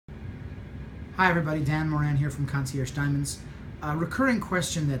Hi everybody, Dan Moran here from Concierge Diamonds. A recurring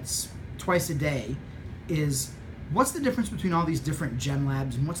question that's twice a day is, what's the difference between all these different gem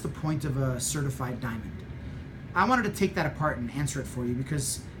labs and what's the point of a certified diamond? I wanted to take that apart and answer it for you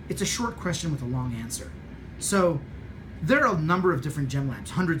because it's a short question with a long answer. So there are a number of different gem labs,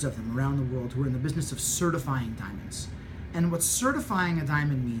 hundreds of them around the world, who are in the business of certifying diamonds. And what certifying a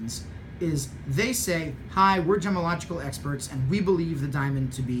diamond means is they say, hi, we're gemological experts and we believe the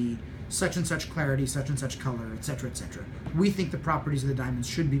diamond to be such and such clarity, such and such color, etc., etc. We think the properties of the diamonds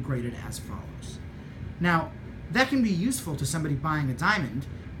should be graded as follows. Now, that can be useful to somebody buying a diamond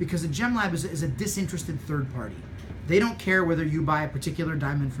because a gem lab is a disinterested third party. They don't care whether you buy a particular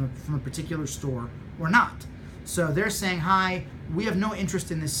diamond from a particular store or not. So they're saying, hi, we have no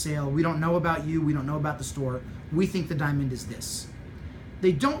interest in this sale. We don't know about you. We don't know about the store. We think the diamond is this.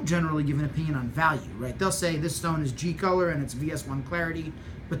 They don't generally give an opinion on value, right? They'll say this stone is G color and it's VS1 clarity,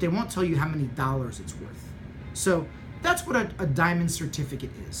 but they won't tell you how many dollars it's worth. So that's what a diamond certificate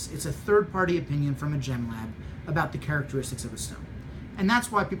is. It's a third-party opinion from a gem lab about the characteristics of a stone. And that's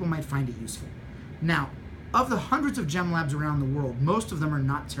why people might find it useful. Now, of the hundreds of gem labs around the world, most of them are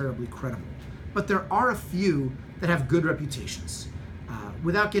not terribly credible, but there are a few that have good reputations.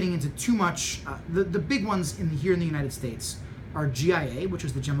 Without getting into too much, the big ones here in the United States are GIA, which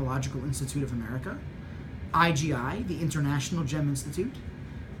is the Gemological Institute of America, IGI, the International Gem Institute,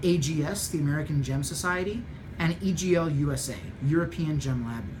 AGS, the American Gem Society, and EGL USA, European Gem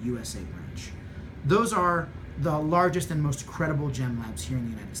Lab USA branch. Those are the largest and most credible gem labs here in the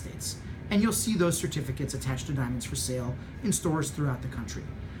United States. And you'll see those certificates attached to diamonds for sale in stores throughout the country.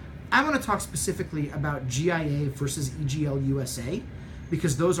 I want to talk specifically about GIA versus EGL USA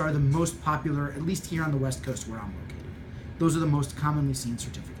because those are the most popular, at least here on the West Coast where I'm located. Those are the most commonly seen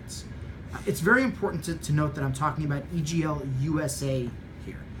certificates. It's very important to note that I'm talking about EGL USA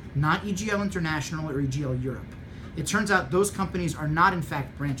here, not EGL International or EGL Europe. It turns out those companies are not in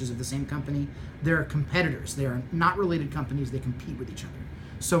fact branches of the same company. They're competitors. They are not related companies. They compete with each other.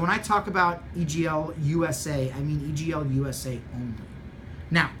 So when I talk about EGL USA, I mean EGL USA only.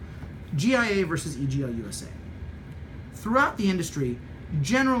 Now, GIA versus EGL USA. Throughout the industry,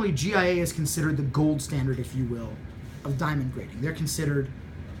 generally GIA is considered the gold standard, if you will, of diamond grading. They're considered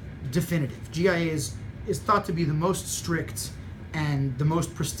definitive. GIA is thought to be the most strict and the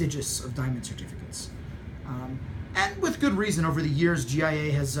most prestigious of diamond certificates. And with good reason. Over the years,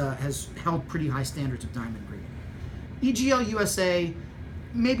 GIA has held pretty high standards of diamond grading. EGL USA,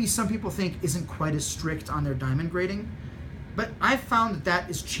 maybe some people think isn't quite as strict on their diamond grading, but I've found that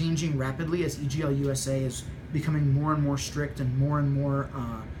is changing rapidly as EGL USA is becoming more and more strict and more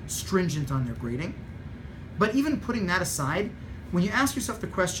stringent on their grading. But even putting that aside, when you ask yourself the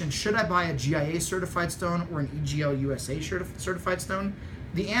question, should I buy a GIA certified stone or an EGL USA certified stone?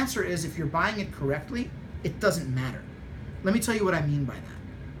 The answer is, if you're buying it correctly, it doesn't matter. Let me tell you what I mean by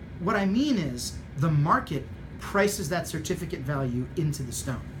that. What I mean is the market prices that certificate value into the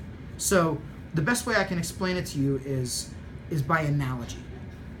stone. So the best way I can explain it to you is by analogy.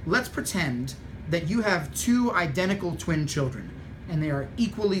 Let's pretend that you have two identical twin children and they are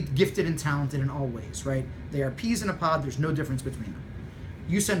equally gifted and talented in all ways, right? They are peas in a pod, there's no difference between them.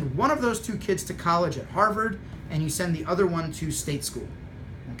 You send one of those two kids to college at Harvard and you send the other one to state school,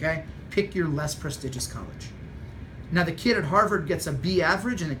 okay? Pick your less prestigious college. Now the kid at Harvard gets a B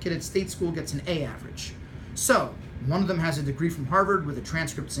average and the kid at state school gets an A average. So one of them has a degree from Harvard with a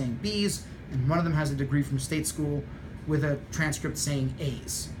transcript saying B's, and one of them has a degree from state school with a transcript saying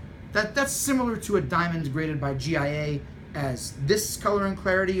A's. That's similar to a diamond graded by GIA as this color and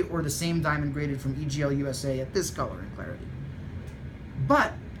clarity, or the same diamond graded from EGL USA at this color and clarity.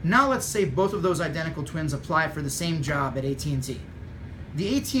 But now let's say both of those identical twins apply for the same job at AT&T.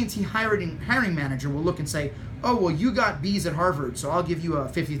 The AT&T hiring manager will look and say, oh, well, you got B's at Harvard, so I'll give you a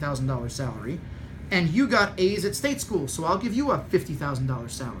 $50,000 salary. And you got A's at state school, so I'll give you a $50,000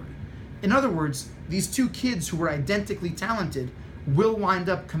 salary. In other words, these two kids who were identically talented will wind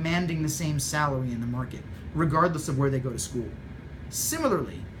up commanding the same salary in the market, regardless of where they go to school.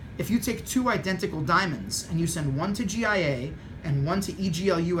 Similarly, if you take two identical diamonds and you send one to GIA and one to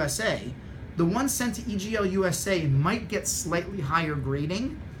EGL USA, the one sent to EGL USA might get slightly higher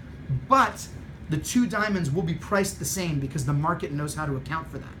grading, but the two diamonds will be priced the same because the market knows how to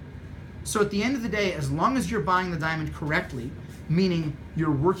account for that. So at the end of the day, as long as you're buying the diamond correctly, meaning you're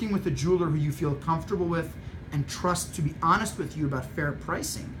working with a jeweler who you feel comfortable with and trust to be honest with you about fair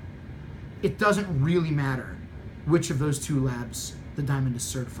pricing, it doesn't really matter which of those two labs the diamond is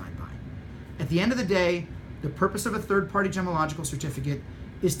certified by. At the end of the day, the purpose of a third-party gemological certificate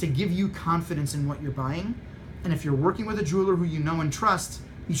is to give you confidence in what you're buying, and if you're working with a jeweler who you know and trust,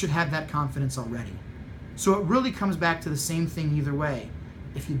 you should have that confidence already. So it really comes back to the same thing either way.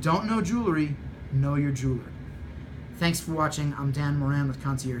 If you don't know jewelry, know your jeweler. Thanks for watching. I'm Dan Moran with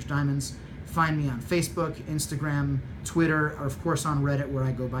Concierge Diamonds. Find me on Facebook, Instagram, Twitter, or of course on Reddit, where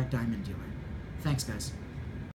I go by Diamond Dealer. Thanks, guys.